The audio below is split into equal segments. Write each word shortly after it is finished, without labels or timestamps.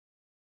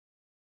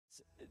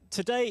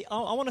today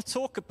I want to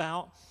talk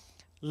about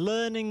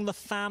learning the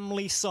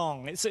family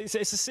song. It's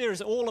a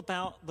series all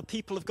about the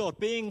people of God,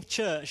 being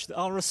church,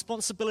 our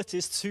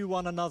responsibilities to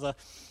one another.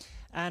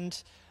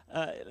 And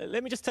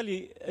let me just tell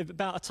you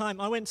about a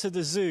time I went to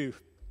the zoo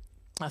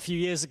a few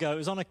years ago. It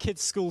was on a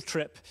kids' school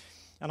trip,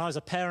 and I was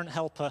a parent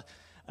helper,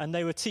 and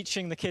they were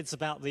teaching the kids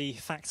about the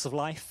facts of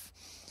life.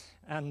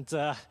 And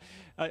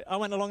I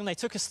went along, and they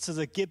took us to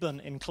the gibbon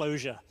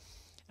enclosure.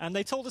 And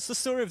they told us the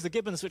story of the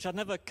gibbons, which I'd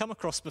never come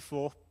across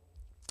before,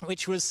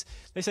 which was,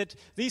 they said,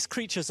 these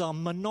creatures are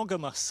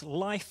monogamous,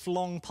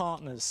 lifelong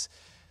partners.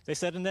 They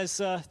said, and there's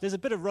a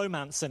bit of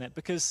romance in it,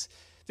 because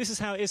this is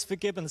how it is for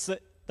gibbons,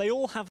 that they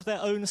all have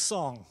their own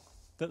song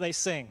that they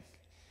sing.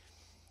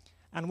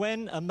 And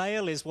when a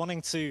male is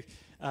wanting to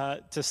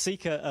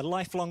seek a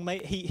lifelong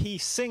mate, he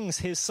sings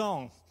his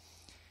song.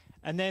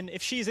 And then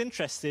if she's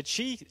interested,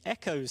 she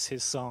echoes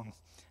his song.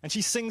 And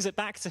she sings it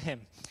back to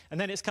him. And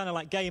then it's kind of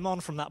like game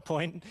on from that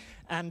point.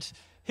 And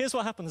here's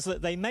what happens,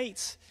 that they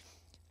mate,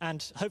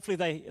 and hopefully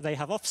they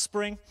have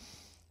offspring,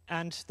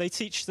 and they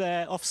teach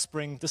their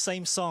offspring the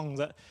same song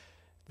that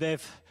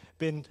they've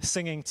been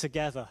singing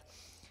together.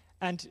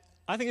 And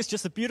I think it's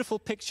just a beautiful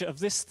picture of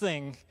this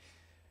thing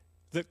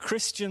that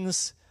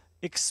Christians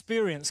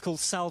experience called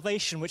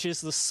salvation, which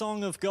is the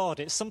song of God.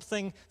 It's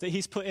something that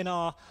he's put in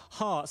our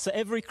hearts that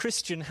every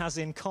Christian has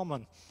in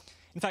common.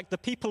 In fact, the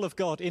people of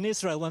God in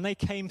Israel, when they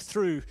came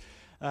through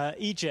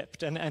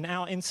Egypt and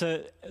out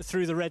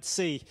through the Red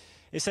Sea,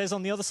 it says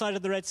on the other side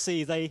of the Red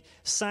Sea, they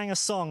sang a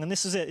song, and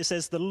this is it. It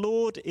says, "The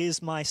Lord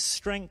is my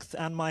strength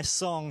and my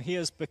song. He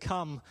has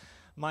become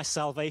my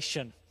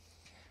salvation."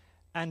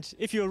 And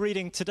if you're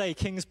reading today,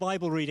 King's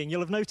Bible reading,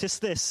 you'll have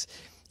noticed this.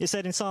 It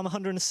said in Psalm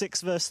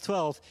 106, verse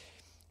 12,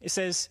 it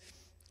says,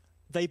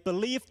 "They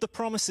believed the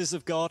promises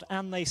of God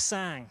and they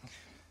sang,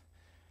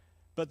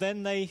 but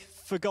then they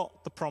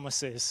forgot the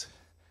promises."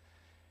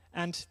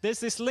 And there's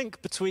this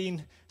link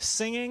between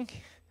singing,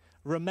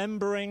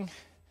 remembering,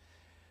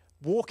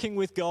 walking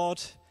with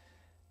God,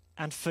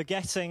 and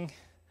forgetting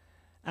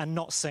and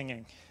not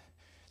singing.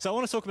 So I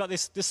want to talk about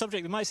this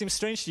subject that might seem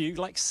strange to you,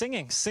 like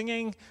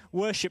singing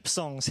worship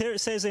songs. Here it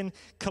says in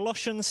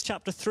Colossians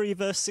chapter 3,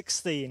 verse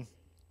 16,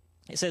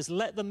 it says,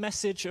 "Let the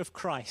message of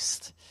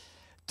Christ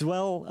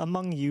dwell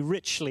among you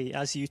richly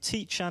as you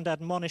teach and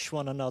admonish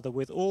one another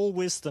with all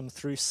wisdom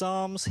through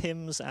psalms,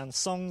 hymns, and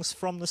songs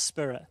from the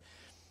Spirit,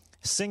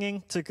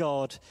 singing to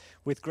God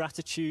with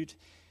gratitude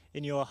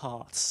in your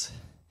hearts."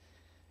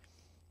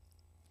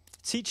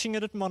 Teaching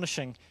and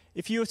admonishing.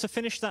 If you were to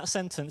finish that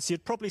sentence,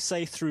 you'd probably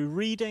say through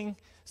reading,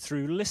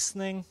 through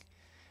listening,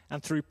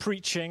 and through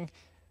preaching.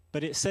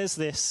 But it says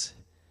this: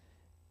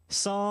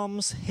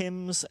 psalms,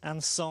 hymns,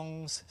 and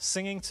songs,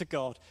 singing to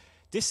God.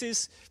 This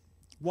is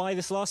why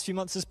this last few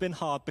months has been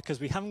hard, because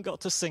we haven't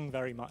got to sing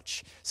very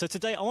much. So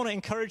today I want to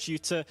encourage you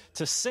to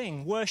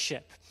sing,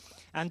 worship.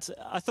 And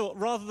I thought,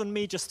 rather than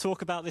me just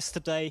talk about this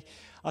today,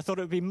 I thought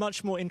it would be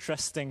much more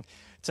interesting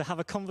to have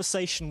a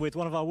conversation with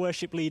one of our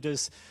worship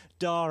leaders,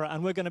 Dara,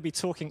 and we're going to be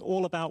talking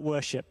all about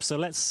worship. So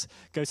let's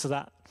go to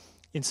that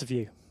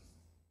interview.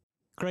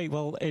 Great.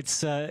 Well,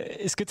 it's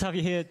good to have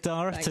you here,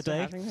 Dara, Thanks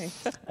today. for having me.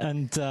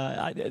 And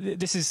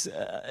this is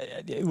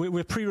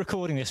we're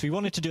pre-recording this. We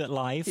wanted to do it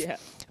live, Yeah.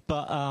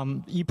 but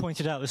you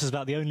pointed out this is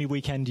about the only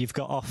weekend you've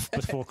got off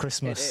before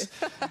Christmas,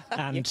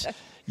 and Yeah.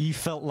 you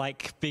felt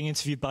like being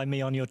interviewed by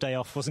me on your day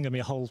off wasn't going to be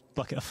a whole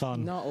bucket of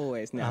fun. Not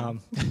always, no.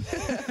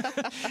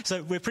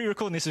 So we're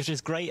pre-recording this, which is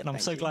great, and I'm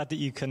Thank so you. glad that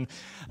you can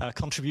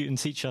contribute and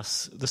teach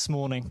us this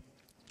morning.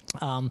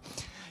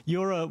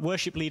 You're a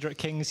worship leader at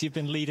King's. You've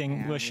been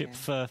leading worship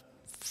for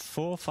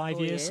 4 or 5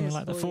 years, something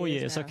like that. 4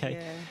 years, now, okay.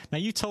 yeah. Now,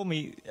 you told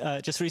me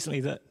just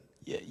recently that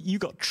you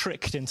got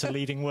tricked into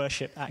leading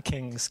worship at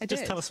King's. I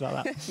Just did. tell us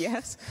about that.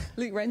 Yes.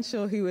 Luke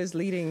Renshaw, who was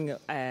leading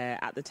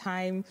at the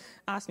time,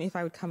 asked me if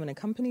I would come and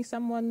accompany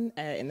someone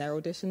in their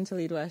audition to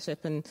lead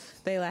worship, and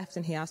they left,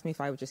 and he asked me if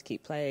I would just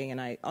keep playing,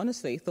 and I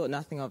honestly thought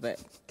nothing of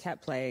it,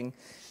 kept playing.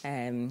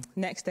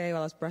 Next day,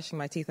 while I was brushing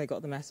my teeth, I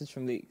got the message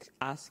from Luke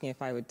asking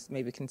if I would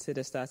maybe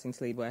consider starting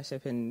to lead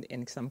worship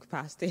in some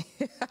capacity.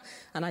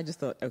 And I just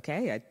thought,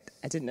 okay,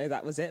 I didn't know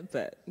that was it,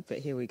 but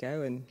here we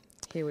go, and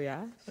here we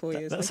are, 4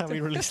 years That's how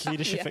later. we release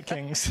leadership Yeah. at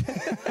King's.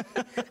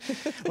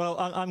 Well,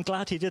 I'm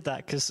glad he did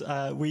that, because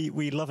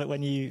we love it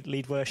when you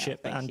lead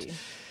worship. Thank And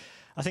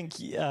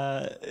you.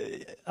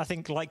 I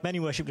think like many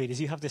worship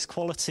leaders, you have this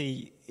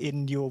quality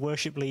in your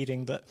worship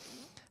leading that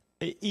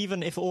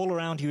even if all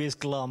around you is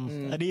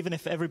glum, and even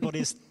if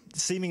everybody's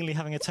seemingly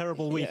having a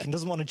terrible week Yeah. and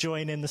doesn't want to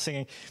join in the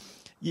singing,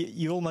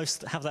 you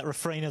almost have that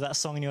refrain of that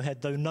song in your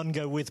head, "Though none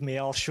go with me,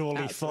 I'll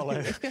surely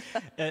follow."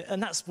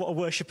 And that's what a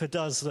worshipper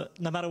does, that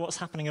no matter what's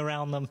happening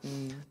around them,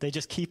 they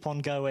just keep on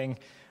going.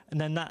 And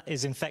then that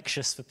is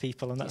infectious for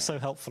people, and that's so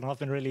helpful. And I've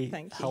been really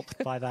Thank you. helped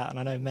by that, and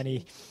I know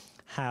many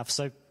have.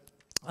 So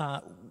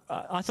I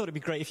thought it'd be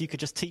great if you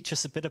could just teach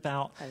us a bit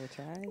about I will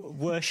try.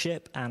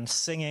 worship and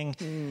singing.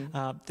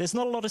 There's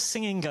not a lot of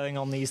singing going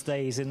on these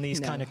days in these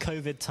No. kind of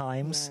COVID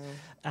times. No.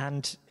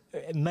 And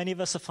many of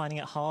us are finding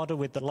it harder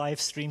with the live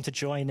stream to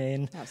join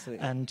in.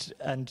 Absolutely.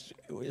 And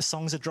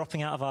songs are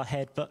dropping out of our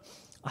head. But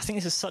I think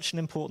this is such an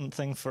important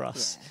thing for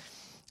us.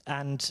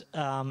 Yeah. And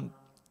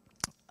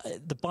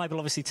the Bible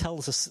obviously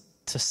tells us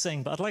to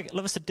sing, but I'd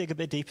love us to dig a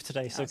bit deeper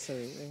today. So,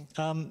 absolutely.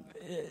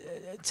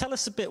 Tell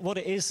us a bit what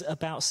it is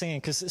about singing,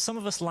 because some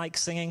of us like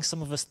singing,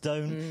 some of us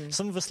don't.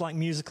 Some of us like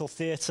musical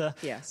theatre,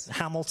 yes.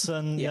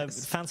 Hamilton,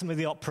 yes. Phantom of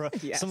the Opera.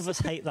 Yes. Some of us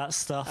hate that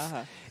stuff.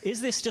 Is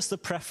this just a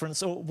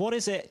preference, or what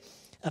is it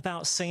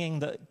about singing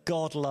that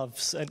God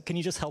loves? Can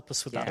you just help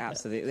us with that? Yeah,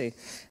 absolutely.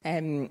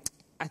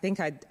 I think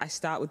I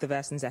start with the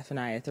verse in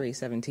Zephaniah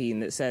 3:17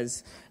 that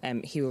says,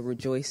 he will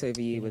rejoice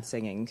over you with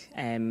singing.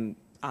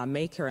 Our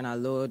Maker and our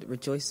Lord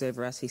rejoices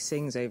over us. He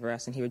sings over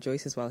us, and he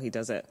rejoices while he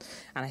does it.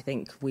 And I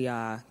think we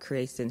are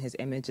created in his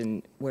image,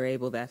 and we're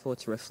able, therefore,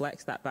 to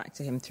reflect that back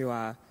to him through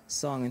our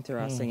song and through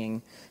our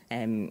singing.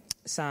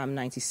 Psalm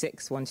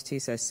 96,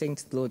 1-2 says, sing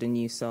to the Lord a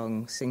new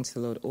song, sing to the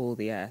Lord all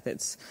the earth.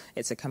 It's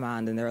a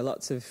command, and there are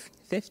lots of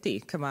 50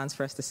 commands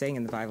for us to sing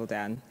in the Bible,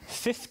 Dan.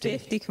 50?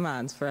 50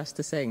 commands for us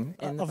to sing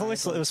in the I've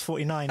always thought it was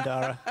 49,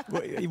 Dara.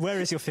 Where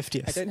is your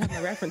 50th? I don't have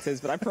my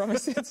references, but I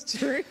promise it's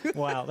true.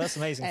 Wow, that's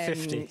amazing.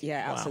 50.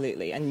 Yeah, wow.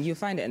 Absolutely. And you'll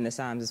find it in the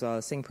Psalms as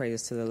well, sing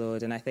praises to the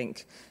Lord. And I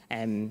think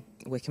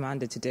we're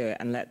commanded to do it,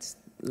 and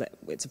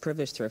it's a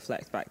privilege to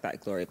reflect back that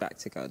glory back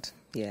to God.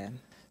 Yeah.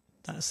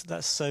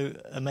 That's so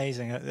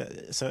amazing.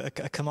 So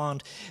a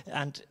command,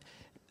 and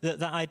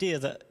that idea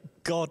that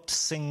God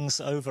sings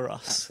over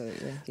us.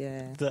 Absolutely,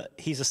 yeah. That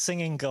he's a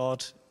singing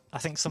God. I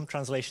think some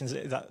translations,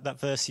 that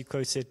verse you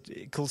quoted,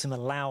 it calls him a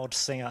loud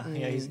singer. You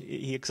know,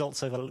 he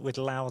exalts over with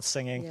loud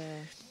singing. Yeah.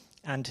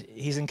 And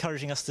he's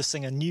encouraging us to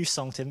sing a new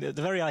song to him. The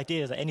very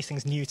idea that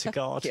anything's new to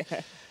God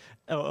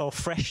or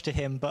fresh to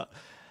him, but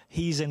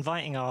he's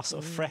inviting our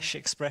sort of fresh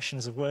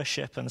expressions of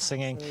worship and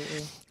singing,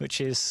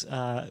 which is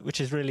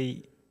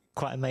really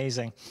quite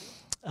amazing.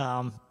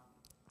 That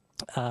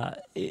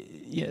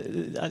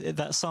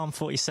Psalm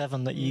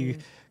 47 that you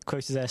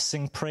quoted there,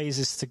 sing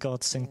praises to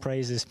God, sing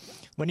praises.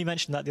 When you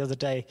mentioned that the other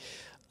day,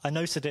 I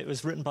noted it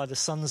was written by the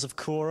sons of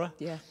Korah.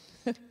 Yeah.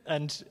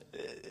 And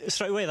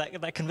straight away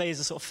that conveys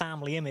a sort of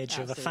family image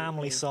of a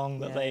family song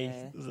that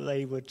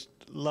they would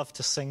love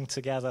to sing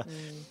together.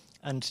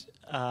 And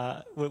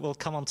we'll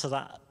come on to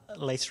that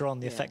later on,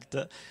 the effect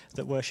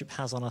that worship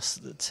has on us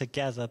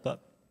together.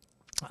 But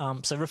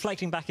so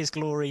reflecting back his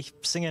glory,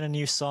 singing a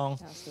new song.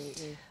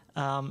 Absolutely.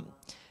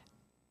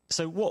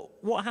 So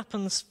what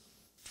happens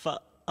for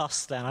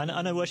us then?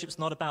 I know worship's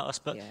not about us,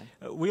 but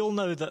we all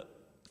know that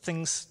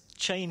things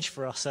change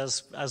for us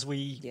as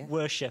we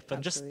worship.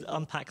 And just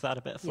unpack that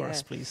a bit for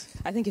us, please.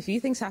 I think a few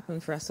things happen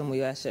for us when we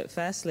worship.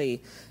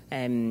 Firstly,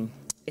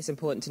 it's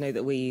important to know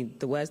that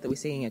the words that we're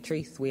singing are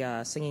truth. We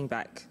are singing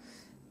back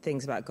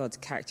things about God's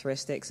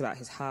characteristics, about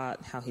his heart,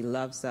 how he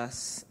loves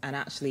us, and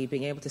actually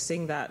being able to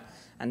sing that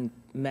and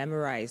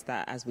memorize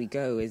that as we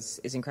go is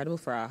incredible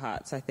for our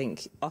hearts. I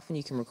think often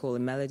you can recall a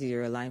melody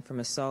or a line from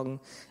a song,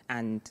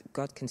 and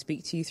God can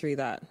speak to you through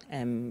that.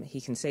 He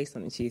can say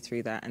something to you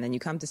through that, and then you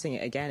come to sing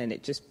it again, and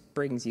it just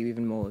brings you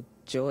even more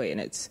joy. And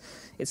it's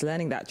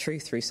learning that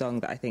truth through song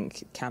that I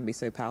think can be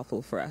so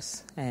powerful for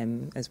us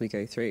as we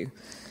go through.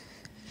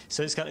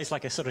 So it's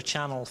like a sort of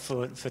channel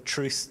for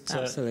truth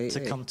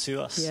to come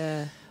to us.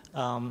 Yeah.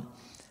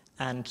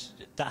 And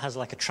that has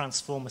like a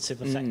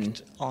transformative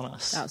effect on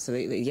us.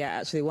 Absolutely, yeah.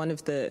 Actually, one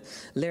of the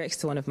lyrics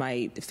to one of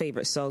my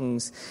favourite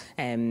songs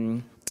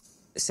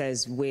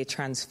says, we're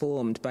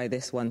transformed by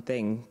this one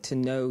thing, to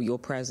know your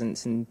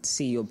presence and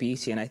see your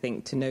beauty. And I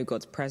think to know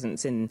God's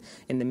presence in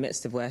the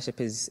midst of worship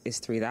is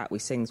through that. We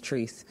sing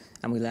truth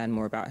and we learn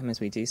more about him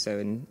as we do so,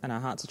 and our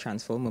hearts are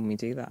transformed when we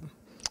do that.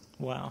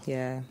 Wow.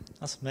 Yeah.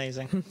 That's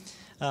amazing.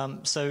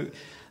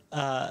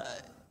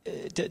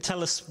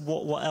 Tell us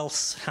what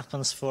else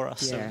happens for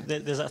us. Yeah. So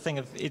there's that thing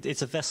of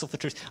it's a vessel for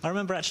truth. I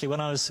remember actually when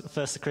I was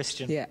first a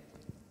Christian. Yeah.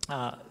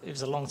 It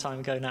was a long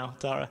time ago now,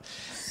 Dara.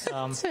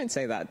 Don't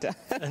say that, Dan.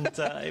 And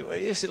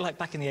it was like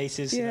back in the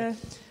 80s. Yeah. You know,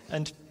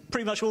 and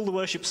pretty much all the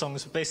worship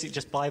songs were basically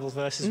just Bible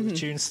verses with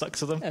tunes stuck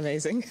to them.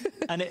 Amazing.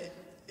 And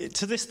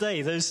to this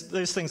day, those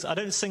things, I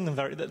don't sing them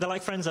they're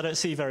like friends I don't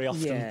see very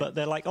often, but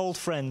they're like old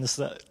friends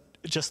that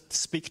just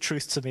speak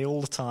truth to me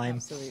all the time.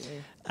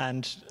 Absolutely.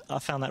 And I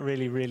found that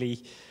really,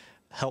 really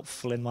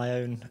helpful in my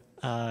own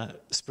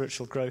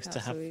spiritual growth.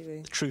 Absolutely. To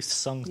have truth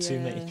sung to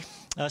me.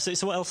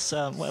 So what else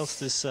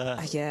does... I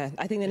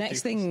think the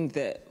next thing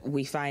that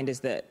we find is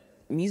that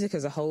music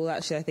as a whole,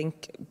 actually, I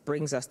think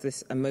brings us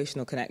this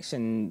emotional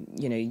connection.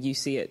 You know, you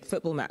see at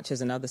football matches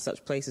and other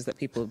such places that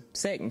people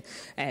sing,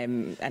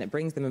 and it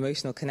brings them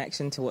emotional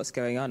connection to what's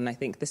going on. And I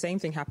think the same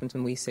thing happens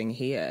when we sing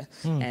here.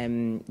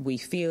 We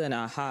feel in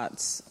our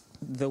hearts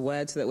the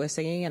words that we're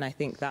singing, and I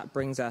think that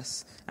brings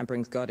us and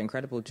brings God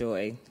incredible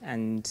joy.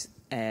 And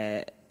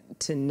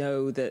to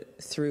know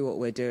that through what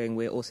we're doing,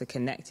 we're also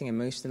connecting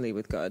emotionally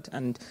with God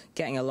and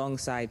getting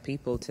alongside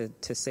people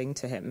to sing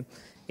to him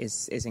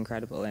is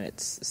incredible. And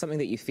it's something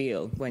that you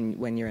feel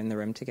when you're in the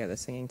room together,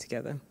 singing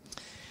together.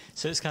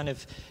 So it's kind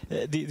of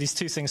these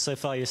two things so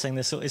far. You're saying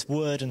this is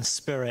word and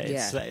spirit.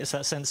 It's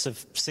that sense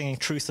of singing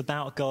truth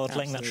about God,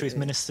 letting that truth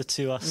minister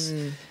to us,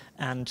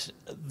 and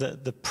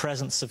the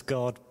presence of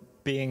God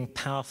being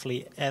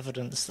powerfully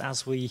evidenced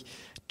as we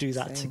do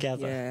that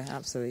together. Yeah,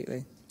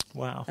 absolutely.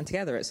 Wow. And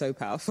together it's so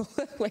powerful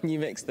when you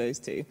mix those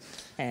two.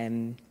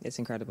 It's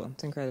incredible.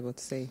 It's incredible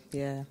to see.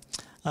 Yeah.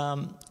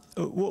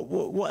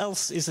 What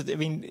else is it? I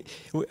mean,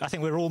 I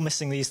think we're all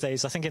missing these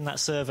days. I think in that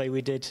survey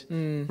we did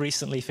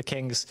recently for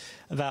Kings,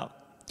 about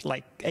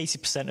like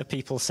 80% of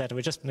people said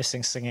we're just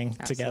missing singing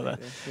together.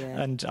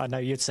 Yeah. And I know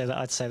you'd say that,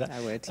 I'd say that.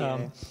 I would,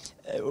 yeah.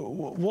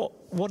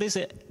 What is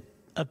it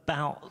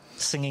about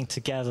singing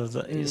together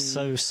that is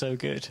so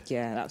good?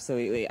 Yeah,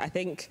 absolutely. I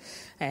think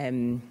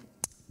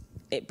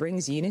it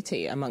brings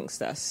unity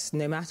amongst us.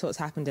 No matter what's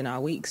happened in our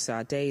weeks,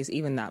 our days,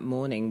 even that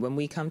morning, when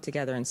we come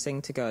together and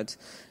sing to God,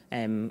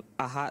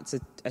 our hearts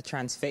are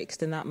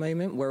transfixed in that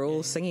moment. We're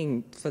all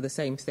singing for the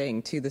same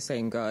thing, to the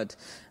same God.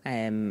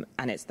 And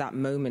it's that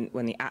moment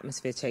when the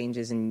atmosphere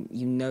changes and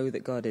you know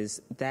that God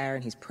is there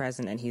and he's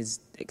present and he's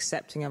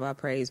accepting of our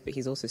praise, but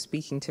he's also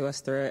speaking to us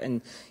through it.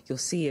 And you'll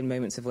see in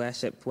moments of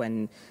worship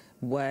when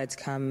words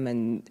come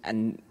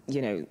and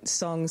you know,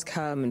 songs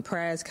come and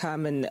prayers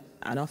come, and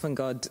often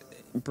God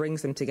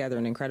brings them together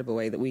in an incredible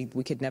way that we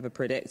could never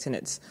predict. And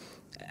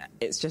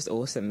it's just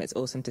awesome. It's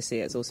awesome to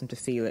see it. It's awesome to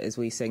feel it as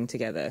we sing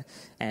together.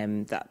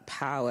 That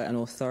power and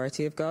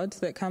authority of God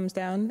that comes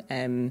down.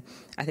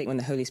 I think when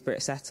the Holy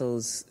Spirit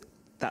settles,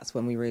 that's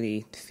when we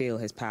really feel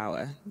his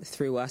power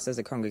through us as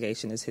a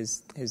congregation, as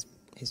his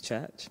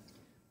church.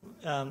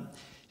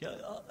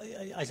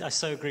 I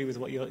so agree with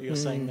what you're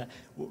saying there.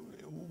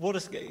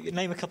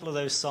 Name a couple of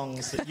those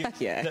songs that,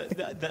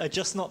 that are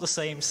just not the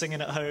same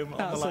singing at home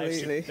on the live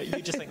stream, that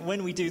you just think,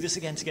 when we do this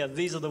again together,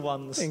 these are the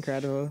ones.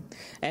 Incredible.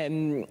 I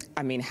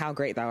mean, How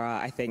Great Thou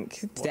Art, I think,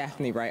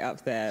 definitely right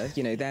up there.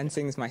 You know, Then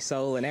Sings My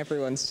Soul, and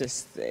everyone's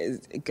just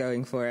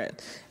going for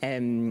it.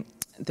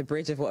 The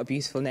bridge of What a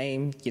Beautiful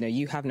Name, you know,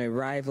 You Have No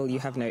Rival, You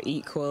Have No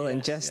Equal,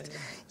 and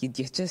you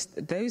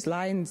just, those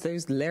lines,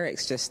 those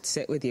lyrics just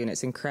sit with you, and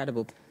it's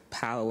incredible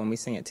power when we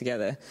sing it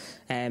together.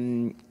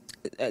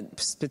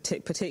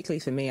 Particularly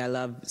for me, I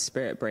love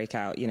Spirit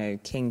Breakout, you know,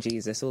 King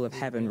Jesus, all of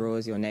heaven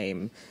roars your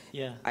name.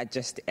 Yeah.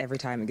 Every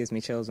time it gives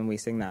me chills when we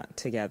sing that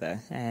together,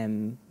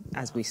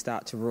 as we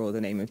start to roar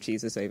the name of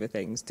Jesus over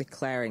things,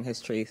 declaring his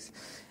truth.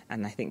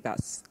 And I think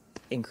that's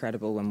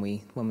incredible when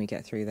we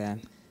get through there.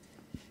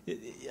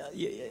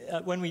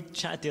 When we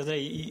chatted the other day,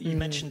 you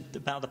mentioned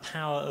about the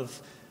power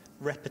of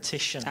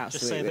repetition. Absolutely.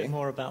 Just say a bit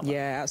more about that.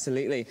 Yeah,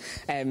 absolutely.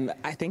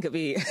 I think it'd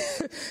be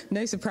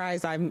no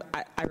surprise. I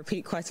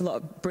repeat quite a lot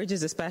of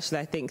bridges, especially.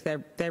 I think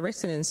they're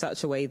written in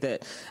such a way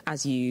that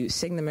as you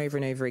sing them over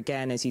and over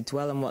again, as you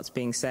dwell on what's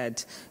being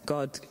said,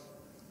 God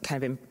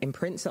kind of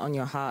imprints it on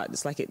your heart.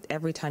 It's like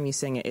every time you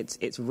sing it,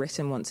 it's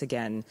written once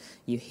again.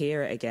 You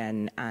hear it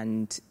again,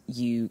 and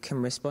you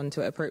can respond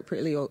to it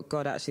appropriately, or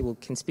God actually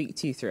can speak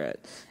to you through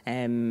it.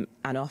 And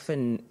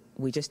often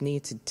we just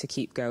need to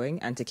keep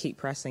going and to keep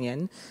pressing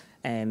in.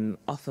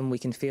 Often we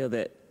can feel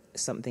that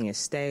something is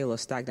stale or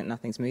stagnant,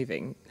 nothing's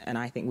moving, and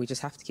I think we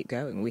just have to keep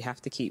going. We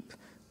have to keep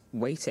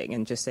waiting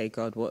and just say,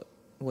 God, what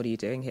are you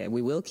doing here?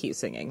 We will keep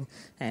singing,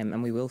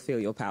 and we will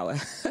feel your power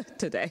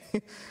today.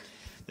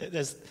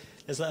 There's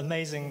that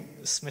amazing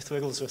Smith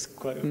Wigglesworth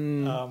quote,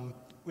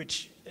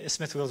 which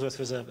Smith Wigglesworth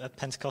was a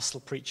Pentecostal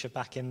preacher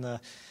back in the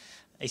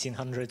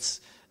 1800s,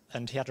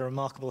 and he had a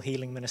remarkable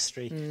healing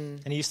ministry.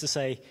 And he used to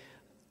say,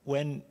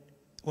 when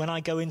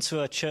I go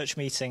into a church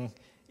meeting,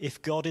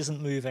 if God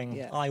isn't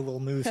moving, I will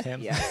move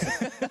him.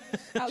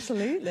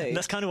 Absolutely. And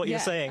that's kind of what you're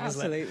saying,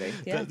 absolutely.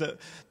 Isn't it? Yeah.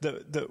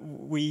 That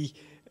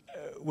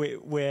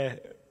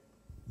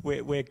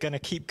we're going to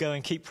keep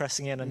going, keep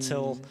pressing in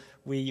until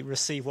we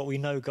receive what we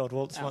know God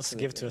wants to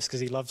give to us, because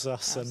he loves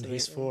us and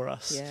he's for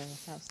us. Yeah,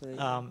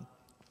 absolutely.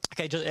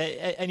 Okay, just,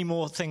 any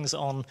more things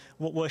on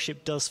what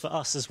worship does for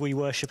us as we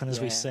worship and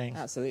as we sing?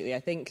 Absolutely. I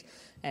think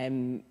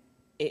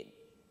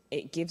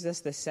it gives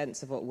us the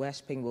sense of what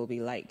worshipping will be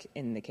like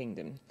in the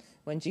kingdom.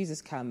 When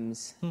Jesus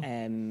comes,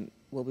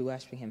 we'll be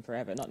worshipping him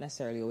forever. Not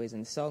necessarily always in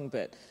the song,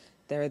 but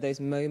there are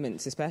those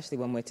moments, especially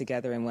when we're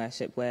together in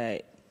worship,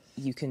 where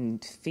you can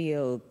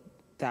feel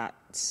that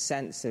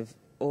sense of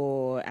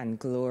awe and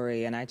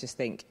glory. And I just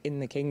think in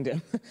the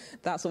kingdom,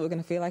 that's what we're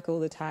going to feel like all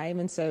the time.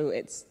 And so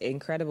it's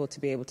incredible to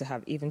be able to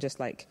have even just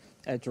like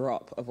a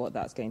drop of what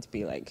that's going to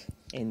be like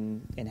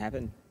in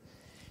heaven.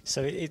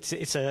 So it's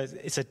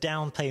a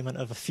down payment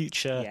of a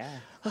future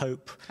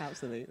hope.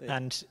 Absolutely.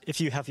 And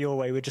if you have your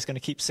way, we're just going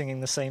to keep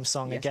singing the same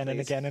song again and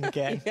again and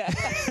again.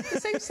 The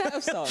same set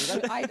of songs.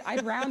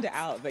 I'd round it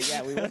out, but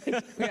yeah, we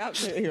would. We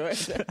absolutely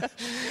would.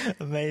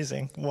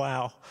 Amazing.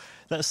 Wow.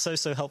 That's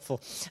so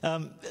helpful.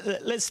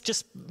 Let's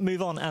just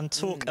move on and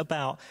talk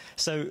about,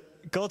 so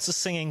God's a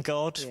singing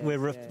God. We're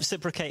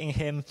reciprocating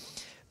him.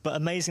 But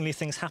amazingly,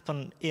 things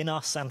happen in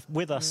us and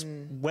with us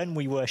when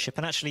we worship.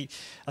 And actually,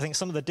 I think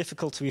some of the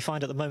difficulty we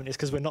find at the moment is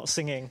because we're not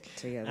singing.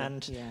 Together.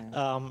 And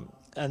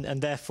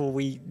and therefore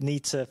we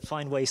need to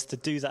find ways to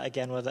do that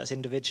again, whether that's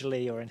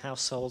individually or in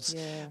households.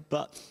 Yeah.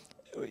 But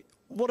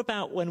what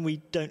about when we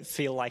don't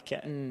feel like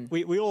it?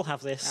 We all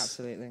have this.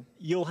 Absolutely.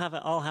 You'll have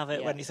it, I'll have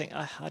it, Yeah. when you think,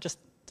 I just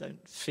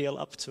don't feel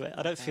up to it.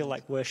 I don't feel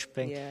like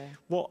worshipping. Yeah.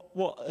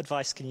 What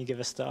advice can you give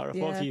us, Dara?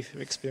 What have you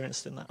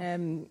experienced in that?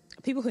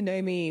 People who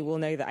know me will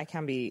know that I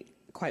can be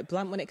quite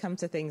blunt when it comes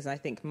to things. And I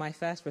think my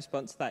first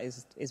response to that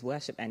is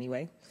worship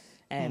anyway,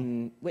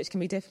 which can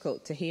be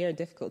difficult to hear,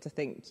 difficult to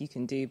think you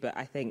can do. But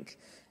I think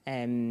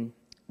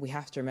we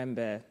have to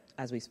remember,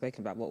 as we've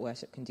spoken about, what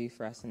worship can do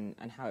for us and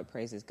how it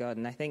praises God.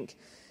 And I think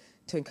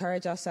to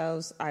encourage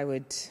ourselves, I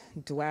would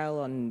dwell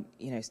on,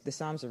 the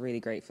Psalms are really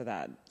great for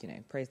that,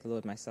 praise the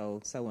Lord, my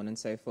soul, so on and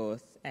so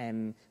forth.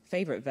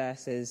 Favourite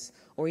verses,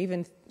 or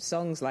even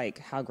songs like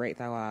How Great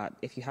Thou Art.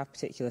 If you have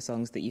particular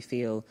songs that you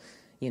feel,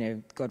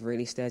 God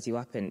really stirs you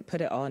up in,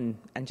 put it on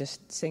and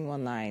just sing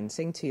one line,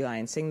 sing two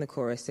lines, sing the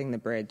chorus, sing the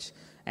bridge,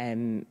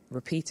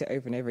 repeat it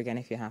over and over again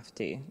if you have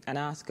to, and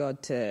ask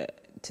God to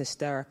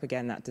stir up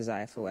again that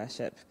desire for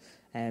worship,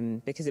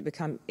 because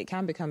it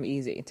can become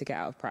easy to get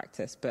out of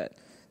practice, but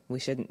we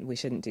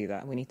shouldn't do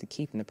that. We need to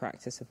keep in the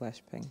practice of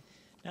worshipping.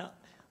 Now,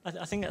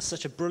 I think that's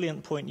such a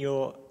brilliant point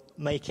you're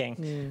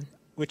making,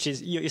 which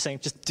is you're saying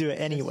just do it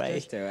anyway.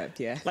 Just do it,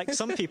 yeah. Like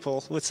some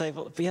people would say,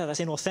 well, yeah, that's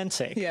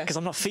inauthentic because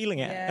I'm not feeling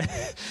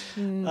it.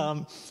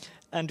 Yeah.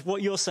 And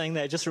what you're saying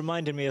there just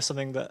reminded me of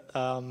something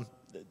that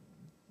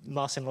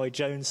Martin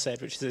Lloyd-Jones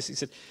said, which is this. He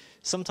said,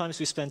 sometimes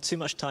we spend too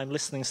much time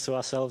listening to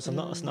ourselves and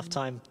not enough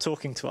time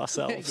talking to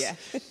ourselves. Yeah.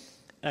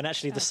 And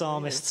actually, the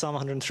psalmist, Psalm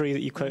 103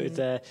 that you quoted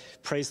there,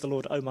 praise the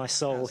Lord, oh my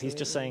soul. Absolutely. He's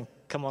just saying,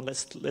 come on,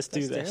 let's do this.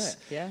 Do it.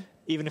 Yeah.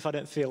 Even if I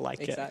don't feel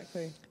like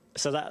exactly. it.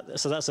 So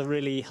that's a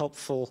really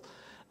helpful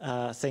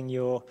thing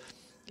you're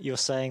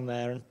saying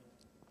there.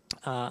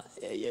 And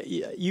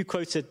you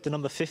quoted the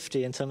number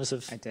 50 in terms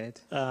of I did.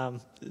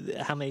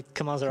 How many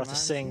commands there are to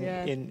sing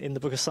in the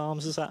book of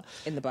Psalms, is that?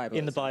 In the Bible.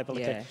 In the Bible,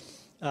 okay.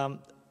 Yeah.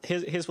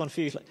 Here's one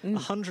for you.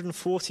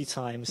 140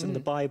 times in the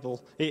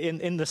Bible,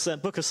 in the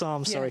book of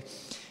Psalms,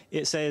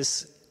 it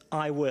says,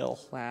 I will.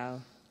 Wow.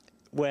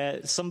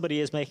 Where somebody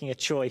is making a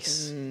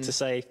choice to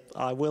say,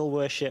 I will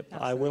worship,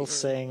 absolutely. I will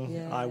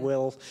sing, I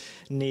will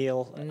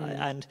kneel.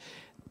 And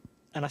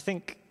I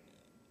think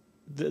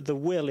the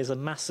will is a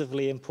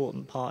massively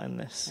important part in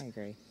this. I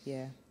agree,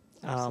 yeah,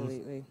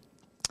 absolutely.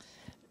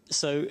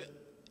 So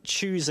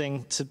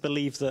choosing to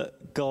believe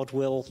that God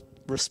will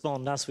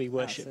respond as we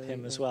worship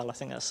him as well, I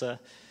think that's an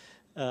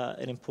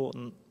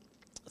important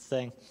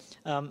thing.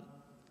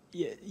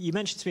 You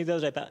mentioned to me the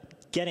other day about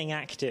getting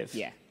active.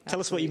 Yeah. Tell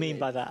us what you mean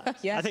by that.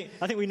 Yeah. I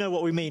think we know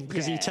what we mean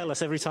because you tell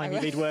us every time you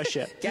lead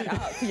worship. Get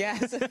up,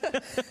 yes.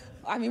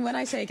 I mean, when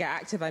I say get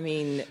active, I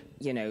mean,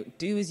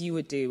 do as you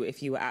would do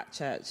if you were at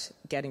church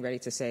getting ready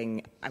to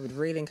sing. I would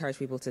really encourage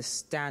people to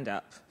stand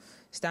up.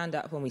 Stand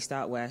up when we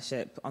start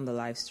worship on the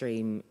live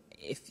stream.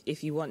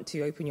 If you want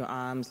to, open your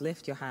arms,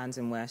 lift your hands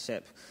in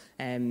worship.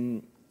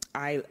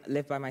 I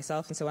live by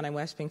myself, and so when I'm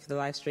worshipping for the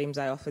live streams,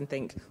 I often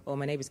think, oh,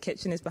 my neighbour's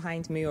kitchen is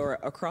behind me, or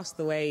across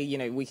the way,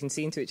 we can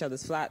see into each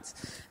other's flats.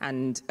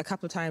 And a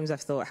couple of times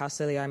I've thought how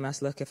silly I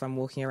must look if I'm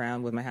walking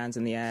around with my hands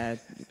in the air,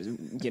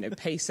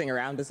 pacing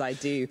around as I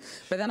do.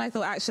 But then I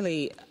thought,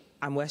 actually,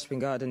 I'm worshipping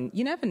God, and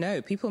you never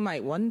know. People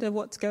might wonder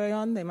what's going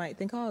on. They might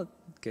think, oh,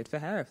 good for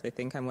her if they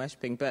think I'm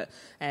worshipping. But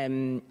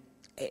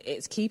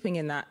it's keeping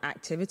in that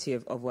activity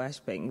of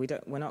worshipping.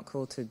 We're not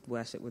called to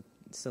worship with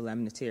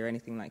solemnity or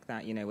anything like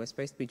that. We're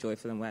supposed to be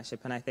joyful in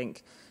worship, and I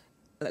think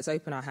let's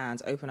open our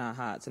hands, open our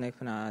hearts, and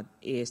open our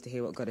ears to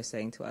hear what God is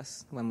saying to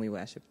us when we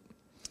worship.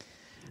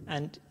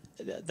 And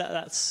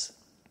that's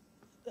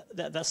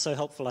so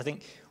helpful. I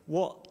think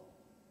what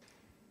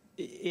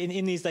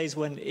in these days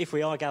when if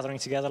we are gathering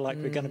together, like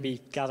we're going to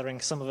be gathering,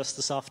 some of us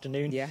this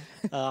afternoon,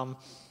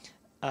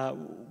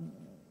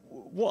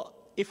 what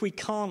if we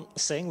can't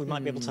sing, we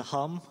might be able to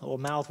hum or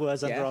mouth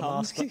words under our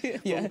mask. There's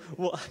going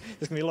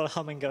to be a lot of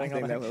humming going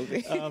on. I think there will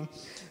be.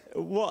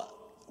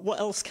 What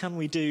else can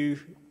we do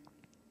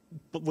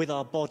with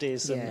our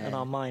bodies and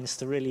our minds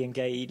to really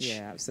engage?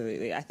 Yeah,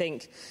 absolutely. I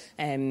think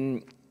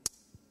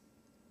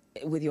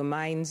with your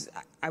minds,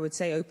 I would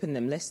say open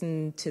them.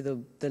 Listen to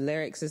the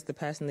lyrics as the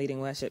person leading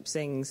worship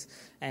sings.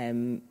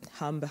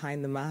 Hum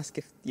behind the mask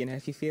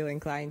if you feel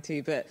inclined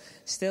to, but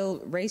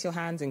still raise your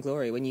hands in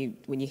glory when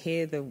you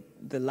hear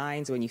the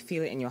lines, when you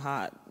feel it in your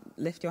heart.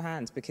 Lift your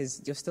hands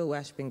because you're still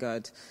worshipping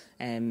God.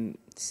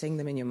 Sing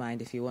them in your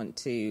mind if you want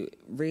to.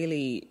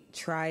 Really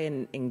try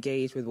and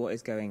engage with what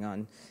is going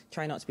on.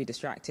 Try not to be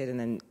distracted,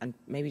 and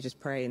maybe just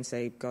pray and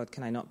say, God,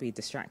 can I not be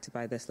distracted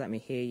by this? Let me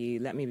hear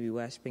you. Let me be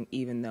worshipping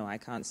even though I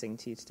can't sing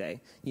to you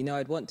today.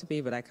 I'd want to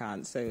be, but I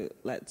can't. So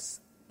let's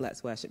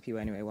worship you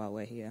anyway while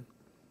we're here.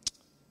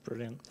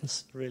 Brilliant.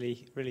 That's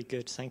really, really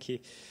good. Thank you.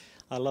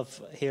 I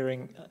love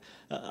hearing.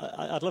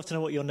 I'd love to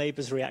know what your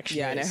neighbour's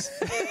reaction is.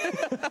 I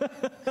know.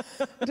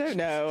 I don't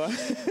know.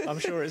 I'm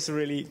sure it's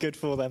really good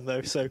for them,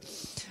 though. So,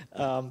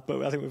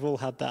 but I think we've all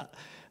had that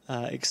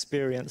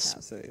experience.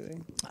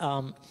 Absolutely.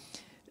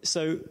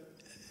 So,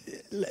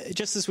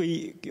 just as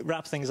we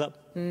wrap things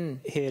up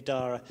here,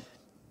 Dara,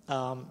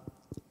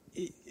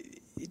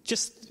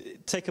 just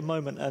take a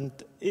moment, and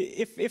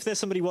if there's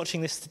somebody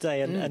watching this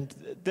today and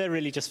they're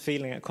really just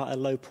feeling at quite a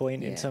low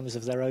point in terms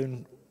of their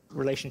own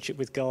relationship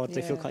with God,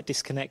 they feel quite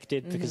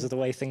disconnected because of the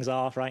way things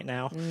are right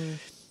now,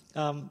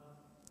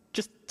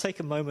 just take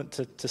a moment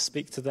to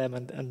speak to them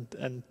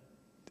and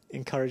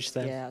encourage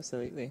them. Yeah,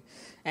 absolutely.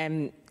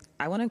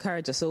 I want to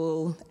encourage us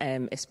all,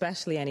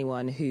 especially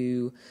anyone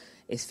who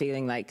is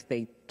feeling like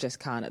they just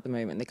can't at the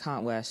moment. They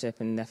can't worship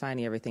and they're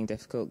finding everything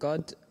difficult.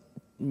 God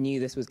knew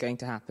this was going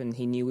to happen.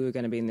 He knew we were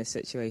going to be in this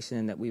situation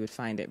and that we would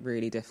find it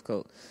really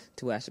difficult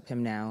to worship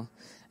him now.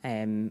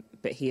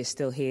 But he is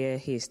still here,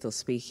 he is still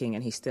speaking,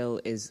 and he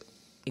still is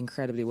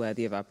incredibly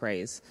worthy of our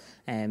praise.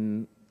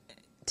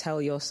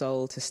 Tell your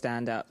soul to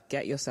stand up,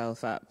 get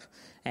yourself up,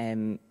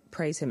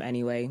 praise him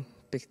anyway,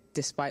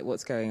 despite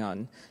what's going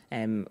on.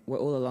 We're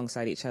all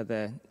alongside each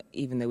other,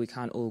 even though we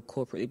can't all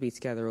corporately be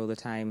together all the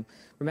time.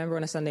 Remember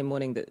on a Sunday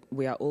morning that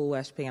we are all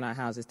worshipping in our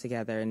houses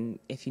together, and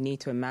if you need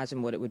to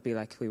imagine what it would be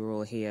like if we were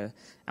all here,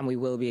 and we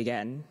will be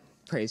again,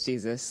 praise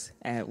Jesus,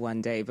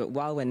 one day. But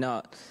while we're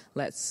not,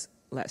 let's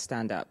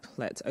stand up.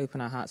 Let's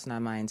open our hearts and our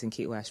minds and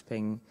keep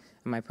worshipping.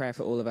 And my prayer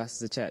for all of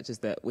us as a church is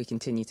that we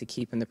continue to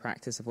keep in the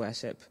practice of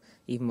worship,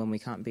 even when we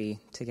can't be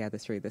together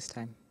through this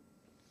time.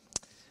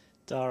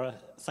 Dara,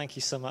 thank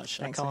you so much.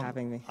 Thanks for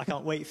having me. I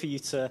can't wait for you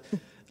to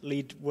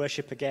lead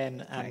worship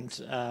again, and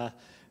I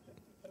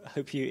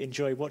hope you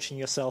enjoy watching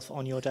yourself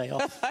on your day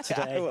off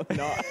today. I will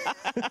not.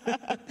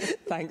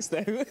 Thanks,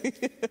 though.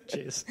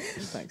 Cheers.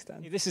 Thanks,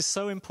 Dan. This is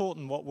so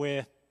important, what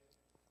we're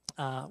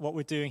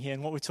doing here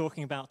and what we're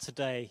talking about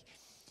today.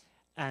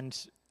 And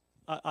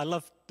I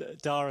love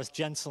Dara's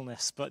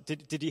gentleness, but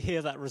did you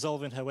hear that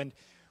resolve in her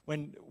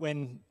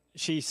when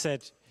she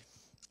said,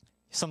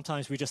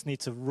 sometimes we just need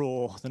to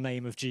roar the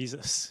name of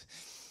Jesus?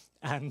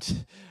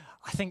 And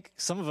I think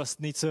some of us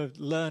need to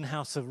learn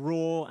how to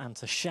roar and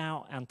to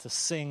shout and to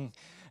sing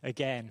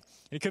again.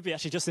 It could be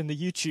actually just in the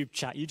YouTube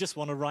chat. You just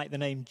want to write the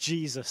name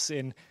Jesus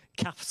in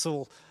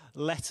capital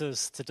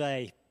letters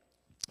today,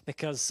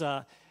 because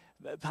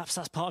perhaps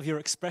that's part of your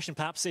expression,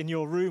 perhaps in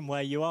your room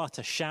where you are,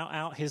 to shout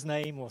out his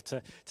name or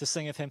to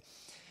sing of him.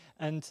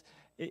 And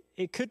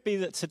it could be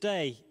that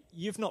today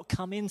you've not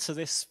come into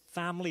this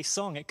family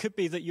song. It could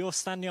be that you're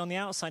standing on the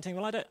outside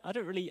thinking, well, I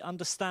don't really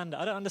understand it.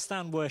 I don't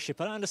understand worship.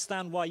 I don't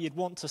understand why you'd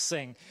want to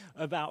sing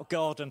about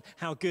God and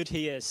how good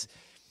he is.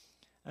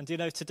 And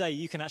today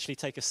you can actually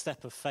take a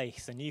step of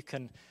faith and you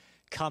can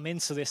come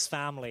into this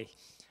family.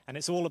 And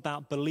it's all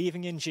about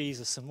believing in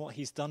Jesus and what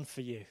he's done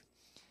for you,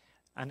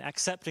 and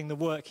accepting the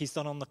work he's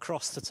done on the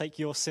cross to take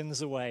your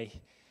sins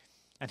away,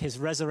 and his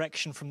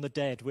resurrection from the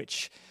dead,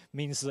 which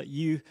means that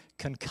you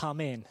can come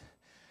in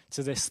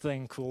to this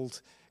thing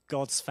called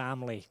God's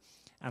family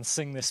and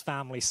sing this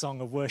family song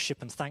of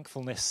worship and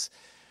thankfulness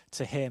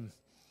to him.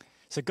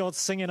 So God's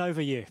singing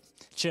over you,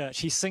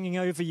 church. He's singing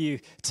over you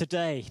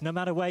today, no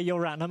matter where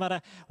you're at, no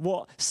matter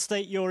what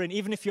state you're in,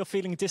 even if you're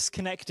feeling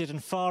disconnected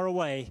and far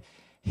away.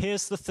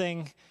 Here's the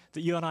thing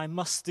that you and I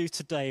must do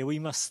today. We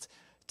must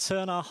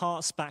turn our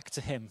hearts back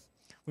to him.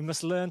 We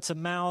must learn to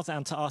mouth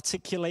and to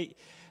articulate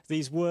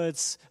these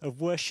words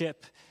of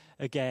worship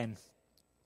again.